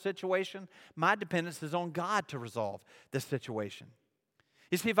resolve this situation. My dependence is on God to resolve this situation.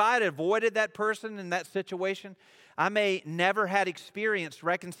 You see, if I had avoided that person in that situation, I may never had experienced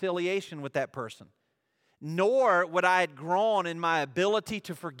reconciliation with that person, nor would I have grown in my ability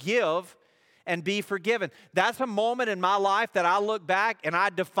to forgive and be forgiven. That's a moment in my life that I look back and I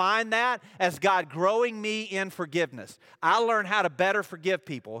define that as God growing me in forgiveness. I learned how to better forgive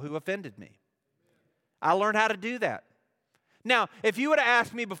people who offended me. I learned how to do that. Now, if you would have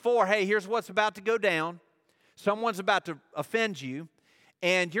asked me before, hey, here's what's about to go down. Someone's about to offend you,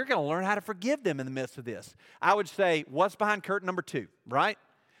 and you're going to learn how to forgive them in the midst of this. I would say, what's behind curtain number 2, right?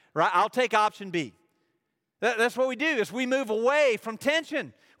 Right? I'll take option B. That's what we do, is we move away from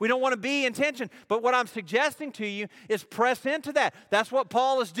tension. We don't want to be in tension. But what I'm suggesting to you is press into that. That's what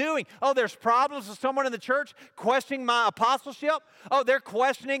Paul is doing. Oh, there's problems with someone in the church questioning my apostleship. Oh, they're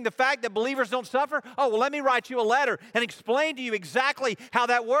questioning the fact that believers don't suffer. Oh, well, let me write you a letter and explain to you exactly how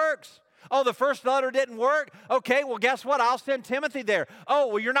that works. Oh, the first letter didn't work. Okay, well, guess what? I'll send Timothy there. Oh,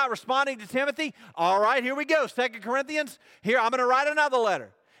 well, you're not responding to Timothy? All right, here we go. 2 Corinthians. Here, I'm going to write another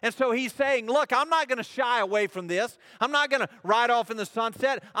letter. And so he's saying, look, I'm not going to shy away from this. I'm not going to ride off in the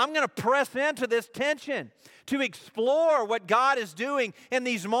sunset. I'm going to press into this tension to explore what God is doing in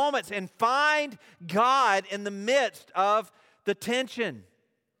these moments and find God in the midst of the tension.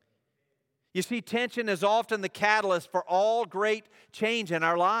 You see, tension is often the catalyst for all great change in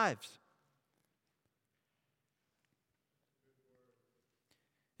our lives.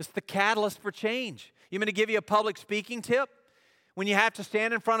 It's the catalyst for change. You want me to give you a public speaking tip? When you have to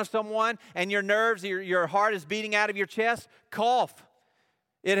stand in front of someone and your nerves, your heart is beating out of your chest, cough.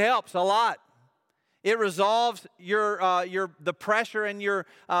 It helps a lot. It resolves the pressure in your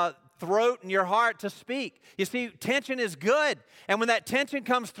throat and your heart to speak. You see, tension is good. And when that tension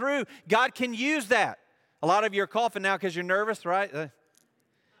comes through, God can use that. A lot of you are coughing now because you're nervous, right?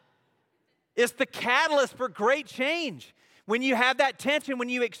 It's the catalyst for great change. When you have that tension, when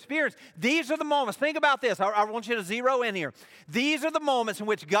you experience, these are the moments. Think about this. I want you to zero in here. These are the moments in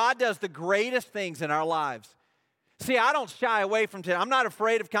which God does the greatest things in our lives. See, I don't shy away from tension. I'm not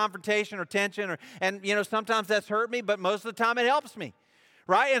afraid of confrontation or tension. And sometimes that's hurt me, but most of the time it helps me,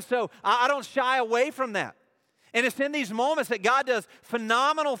 right? And so I don't shy away from that. And it's in these moments that God does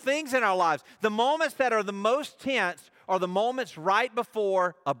phenomenal things in our lives. The moments that are the most tense are the moments right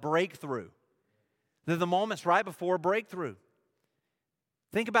before a breakthrough. They're the moments right before a breakthrough.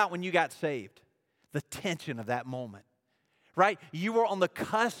 Think about when you got saved, the tension of that moment, right? You were on the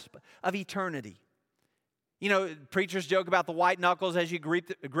cusp of eternity. Preachers joke about the white knuckles as you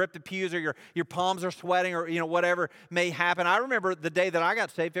grip the pews, or your palms are sweating, or whatever may happen. I remember the day that I got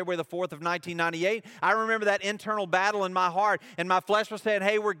saved, February the 4th of 1998. I remember that internal battle in my heart, and my flesh was saying,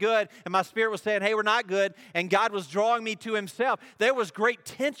 hey, we're good, and my spirit was saying, hey, we're not good, and God was drawing me to himself. There was great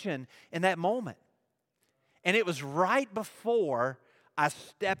tension in that moment. And it was right before I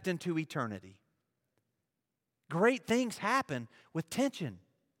stepped into eternity. Great things happen with tension.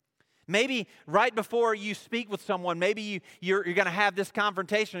 Maybe right before you speak with someone, maybe you're going to have this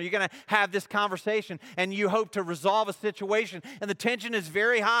confrontation, or you're going to have this conversation, and you hope to resolve a situation, and the tension is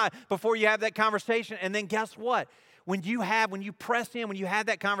very high before you have that conversation. And then guess what? When you press in, when you have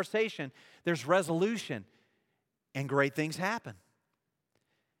that conversation, there's resolution, and great things happen.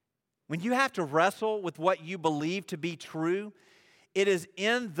 When you have to wrestle with what you believe to be true, it is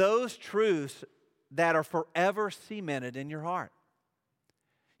in those truths that are forever cemented in your heart.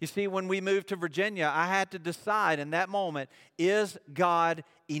 You see, when we moved to Virginia, I had to decide in that moment, is God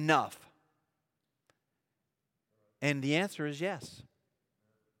enough? And the answer is yes.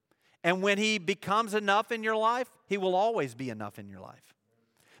 And when he becomes enough in your life, he will always be enough in your life,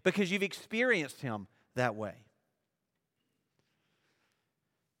 because you've experienced him that way.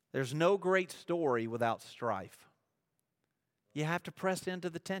 There's no great story without strife. You have to press into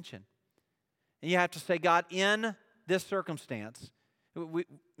the tension. And you have to say, God, in this circumstance,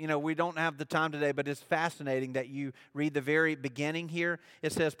 we don't have the time today, but it's fascinating that you read the very beginning here.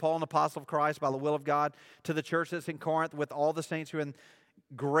 It says, Paul, an apostle of Christ by the will of God, to the church that's in Corinth with all the saints who are in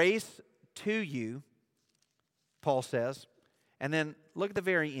grace to you, Paul says. And then look at the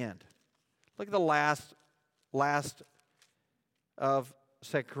very end. Look at the last of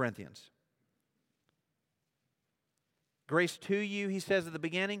 2 Corinthians. Grace to you, he says at the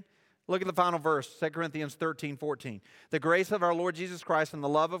beginning. Look at the final verse, 2 Corinthians 13:14. The grace of our Lord Jesus Christ and the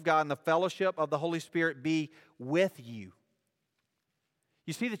love of God and the fellowship of the Holy Spirit be with you.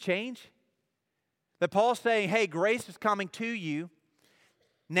 You see the change? That Paul's saying, hey, grace is coming to you.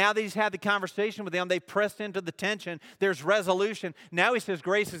 Now that he's had the conversation with them, they pressed into the tension. There's resolution. Now he says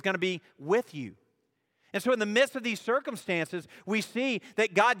grace is going to be with you. And so in the midst of these circumstances, we see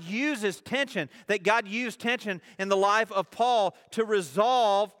that God uses tension, that God used tension in the life of Paul to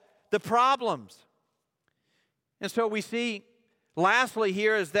resolve the problems. And so we see, lastly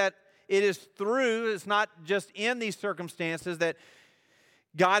here, is that it is through, it's not just in these circumstances that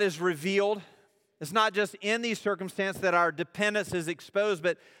God is revealed. It's not just in these circumstances that our dependence is exposed,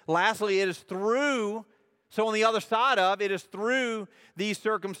 but lastly, it is through, so on the other side of, it is through these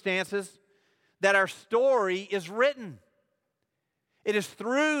circumstances that our story is written. It is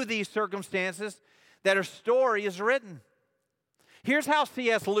through these circumstances that our story is written. Here's how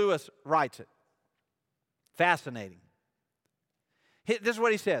C.S. Lewis writes it. Fascinating. This is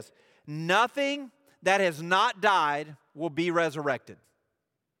what he says. Nothing that has not died will be resurrected.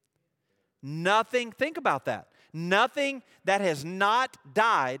 Nothing, think about that. Nothing that has not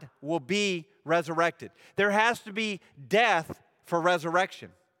died will be resurrected. There has to be death for resurrection.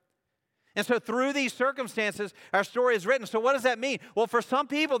 And so through these circumstances, our story is written. So what does that mean? Well, for some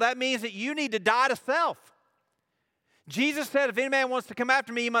people, that means that you need to die to self. Jesus said, if any man wants to come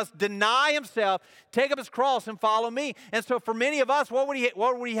after me, he must deny himself, take up his cross, and follow me. And so for many of us,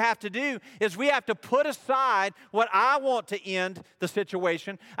 what we have to do is we have to put aside what I want to end the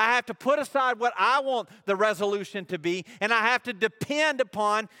situation. I have to put aside what I want the resolution to be, and I have to depend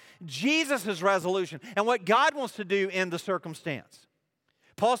upon Jesus' resolution and what God wants to do in the circumstance.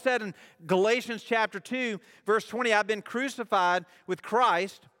 Paul said in Galatians chapter 2, verse 20, I've been crucified with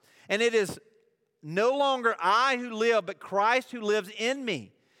Christ, and it is no longer I who live, but Christ who lives in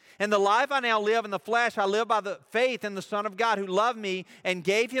me. And the life I now live in the flesh, I live by the faith in the Son of God who loved me and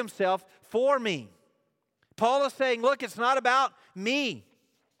gave himself for me. Paul is saying, look, it's not about me.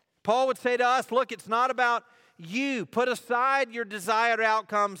 Paul would say to us, look, it's not about you. Put aside your desired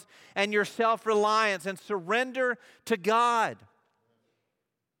outcomes and your self-reliance and surrender to God.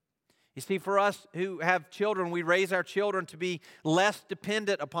 You see, for us who have children, we raise our children to be less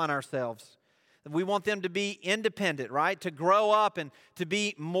dependent upon ourselves. We want them to be independent, right? To grow up and to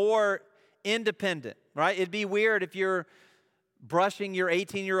be more independent, right? It'd be weird if you're brushing your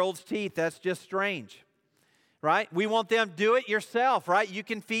 18-year-old's teeth. That's just strange, right? We want them to do it yourself, right? You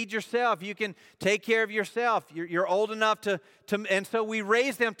can feed yourself. You can take care of yourself. You're old enough to, and so we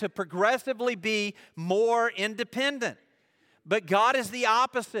raise them to progressively be more independent. But God is the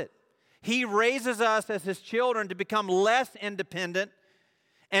opposite. He raises us as his children to become less independent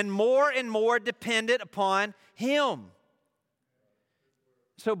and more dependent upon him.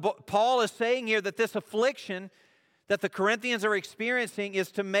 So Paul is saying here that this affliction that the Corinthians are experiencing is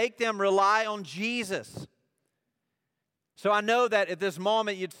to make them rely on Jesus. So I know that at this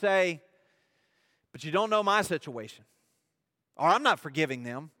moment you'd say, but you don't know my situation. Or I'm not forgiving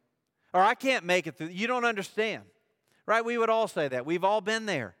them. Or I can't make it through. You don't understand. Right? We would all say that. We've all been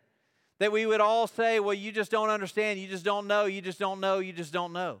there. That we would all say, well, you just don't understand, you just don't know, you just don't know, you just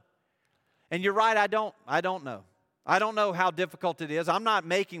don't know. And you're right, I don't know. I don't know how difficult it is. I'm not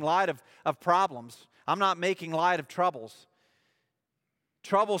making light of problems. I'm not making light of troubles.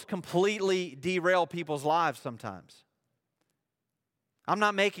 Troubles completely derail people's lives sometimes. I'm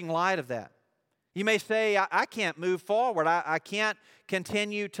not making light of that. You may say, I can't move forward. I can't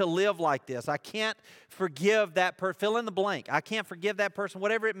continue to live like this. I can't forgive that person. Fill in the blank. I can't forgive that person,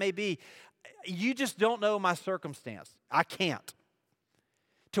 whatever it may be. You just don't know my circumstance. I can't.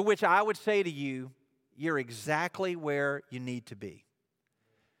 To which I would say to you, you're exactly where you need to be.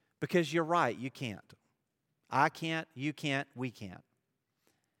 Because you're right, you can't. I can't, you can't, we can't.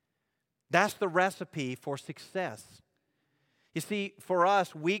 That's the recipe for success. You see, for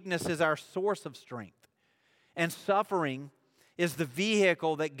us, weakness is our source of strength. And suffering is the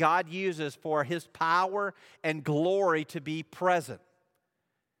vehicle that God uses for his power and glory to be present.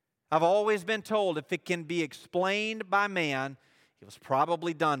 I've always been told if it can be explained by man, it was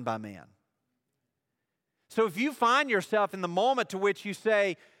probably done by man. So if you find yourself in the moment to which you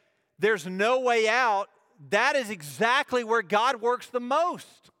say, there's no way out, that is exactly where God works the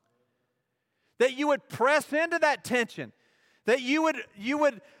most. That you would press into that tension. That you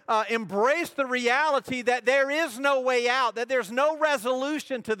would embrace the reality that there is no way out, that there's no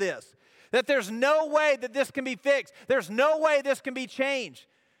resolution to this, that there's no way that this can be fixed, there's no way this can be changed.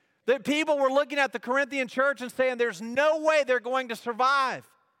 That people were looking at the Corinthian church and saying there's no way they're going to survive.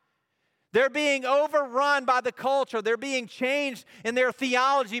 They're being overrun by the culture. They're being changed in their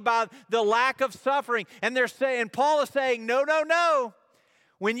theology by the lack of suffering. And Paul is saying, no, no, no.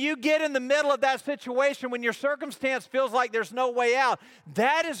 When you get in the middle of that situation, when your circumstance feels like there's no way out,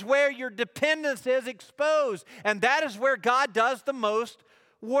 that is where your dependence is exposed. And that is where God does the most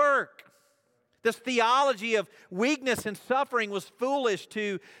work. This theology of weakness and suffering was foolish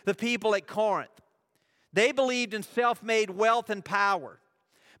to the people at Corinth. They believed in self-made wealth and power.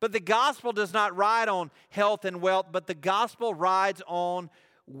 But the gospel does not ride on health and wealth, but the gospel rides on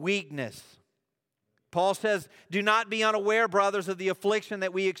weakness. Paul says, do not be unaware, brothers, of the affliction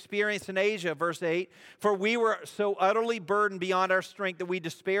that we experienced in Asia, verse 8. For we were so utterly burdened beyond our strength that we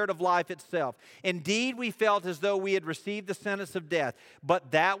despaired of life itself. Indeed, we felt as though we had received the sentence of death.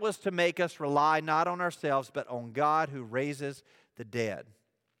 But that was to make us rely not on ourselves, but on God who raises the dead.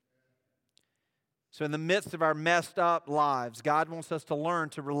 So in the midst of our messed up lives, God wants us to learn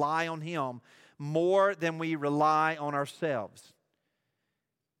to rely on Him more than we rely on ourselves.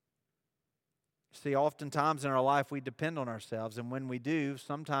 See, oftentimes in our life we depend on ourselves, and when we do,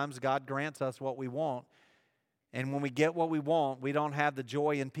 sometimes God grants us what we want. And when we get what we want, we don't have the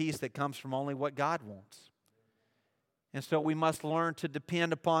joy and peace that comes from only what God wants. And so we must learn to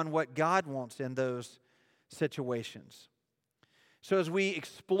depend upon what God wants in those situations. So as we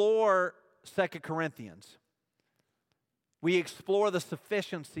explore 2 Corinthians, we explore the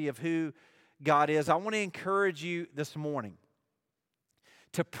sufficiency of who God is. I want to encourage you this morning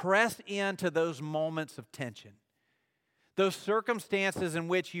to press into those moments of tension, those circumstances in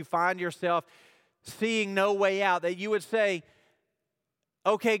which you find yourself seeing no way out, that you would say,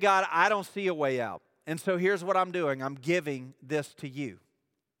 okay, God, I don't see a way out. And so here's what I'm doing. I'm giving this to you.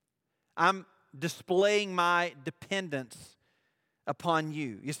 I'm displaying my dependence upon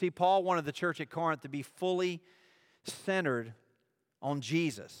you. You see, Paul wanted the church at Corinth to be fully centered on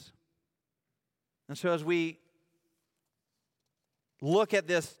Jesus. And so as we look at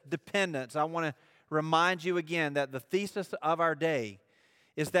this dependence, I want to remind you again that the thesis of our day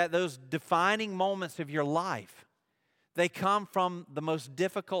is that those defining moments of your life, they come from the most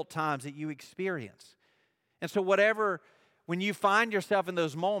difficult times that you experience. And so when you find yourself in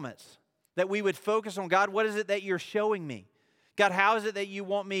those moments, that we would focus on, God, what is it that you're showing me? God, how is it that you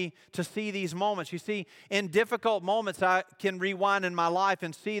want me to see these moments? You see, in difficult moments, I can rewind in my life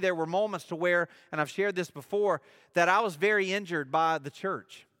and see there were moments to where, and I've shared this before, that I was very injured by the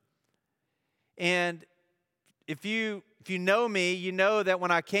church. And if you know me, you know that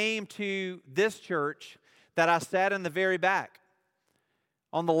when I came to this church, that I sat in the very back,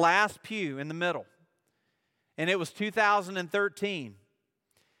 on the last pew in the middle. And it was 2013.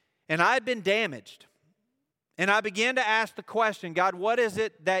 And I had been damaged. And I began to ask the question, God, what is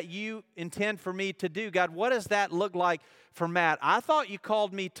it that you intend for me to do? God, what does that look like for Matt? I thought you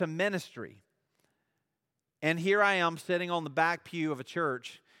called me to ministry. And here I am sitting on the back pew of a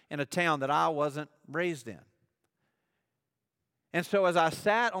church in a town that I wasn't raised in. And so as I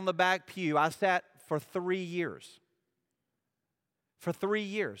sat on the back pew, I sat for 3 years. For 3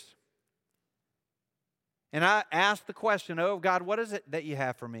 years. And I asked the question, oh, God, what is it that you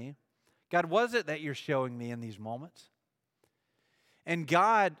have for me? God, what is it that you're showing me in these moments? And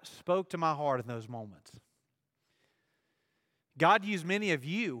God spoke to my heart in those moments. God used many of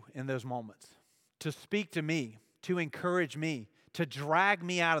you in those moments to speak to me, to encourage me, to drag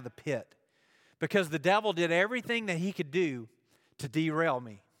me out of the pit. Because the devil did everything that he could do to derail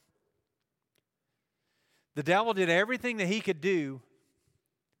me. The devil did everything that he could do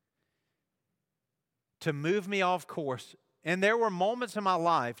to move me off course. And there were moments in my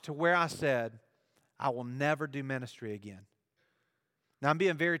life to where I said, I will never do ministry again. Now, I'm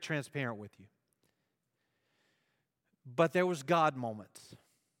being very transparent with you. But there was God moments.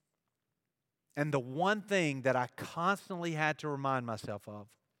 And the one thing that I constantly had to remind myself of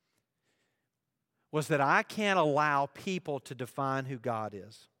was that I can't allow people to define who God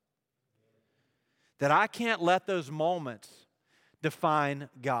is. That I can't let those moments define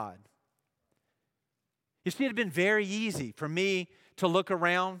God. You see, it had been very easy for me to look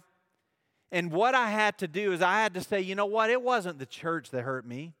around. And what I had to do is I had to say, you know what? It wasn't the church that hurt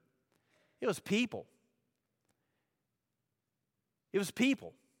me. It was people. It was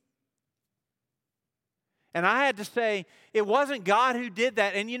people. And I had to say, it wasn't God who did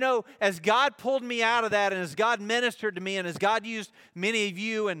that. And you know, as God pulled me out of that, and as God ministered to me, and as God used many of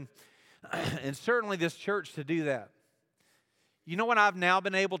you and certainly this church to do that, you know what I've now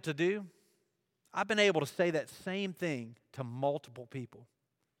been able to do? I've been able to say that same thing to multiple people.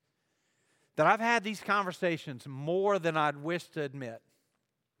 That I've had these conversations more than I'd wish to admit.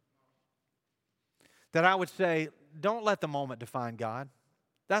 That I would say, don't let the moment define God.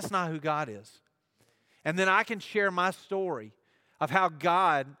 That's not who God is. And then I can share my story of how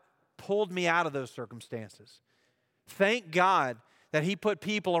God pulled me out of those circumstances. Thank God that He put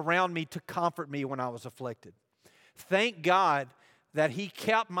people around me to comfort me when I was afflicted. Thank God that He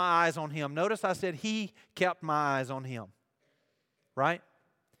kept my eyes on Him. Notice I said He kept my eyes on Him, right?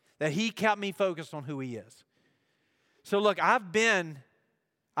 That He kept me focused on who He is. So look, I've been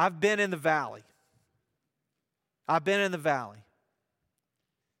in the valley. I've been in the valley.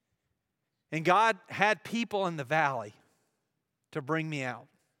 And God had people in the valley to bring me out.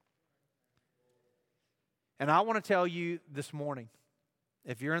 And I want to tell you this morning,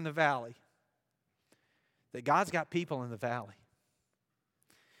 if you're in the valley, that God's got people in the valley.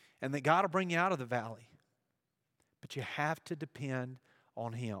 And that God will bring you out of the valley. But you have to depend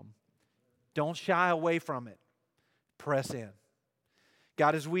on Him. Don't shy away from it. Press in.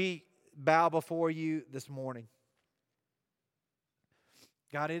 God, as we bow before you this morning,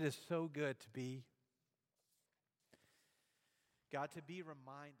 God, it is so good to be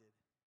reminded